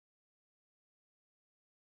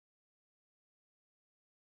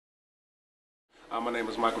My name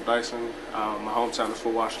is Michael Dyson. My hometown is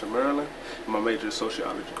Fort Washington, Maryland, and my major is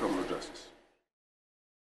sociology and criminal justice.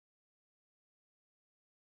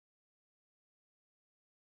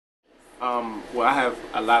 Well, I have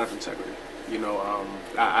a lot of integrity.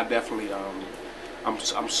 I definitely,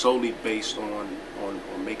 I'm solely based on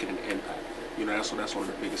making an impact. That's one of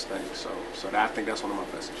the biggest things. I think that's one of my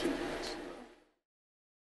best achievements.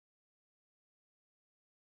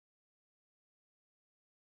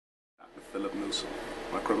 Dr. Philip Newsom,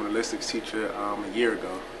 my criminalistics teacher a year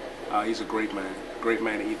ago. He's a great man,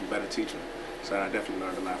 and even better teacher. So I definitely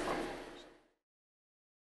learned a lot from him.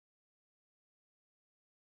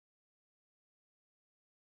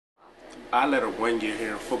 I led a 1 year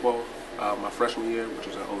here in football, my freshman year, which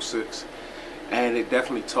was in '06, and it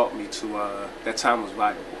definitely taught me to that time was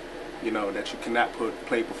valuable. That you cannot put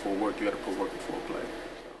play before work; you have to put work before play.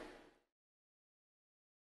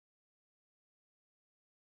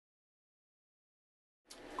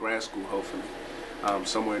 Grad school, hopefully,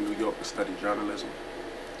 somewhere in New York to study journalism.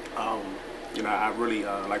 Um, I really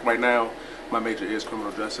like right now. My major is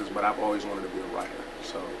criminal justice, but I've always wanted to be a writer.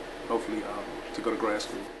 So hopefully, to go to grad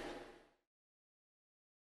school.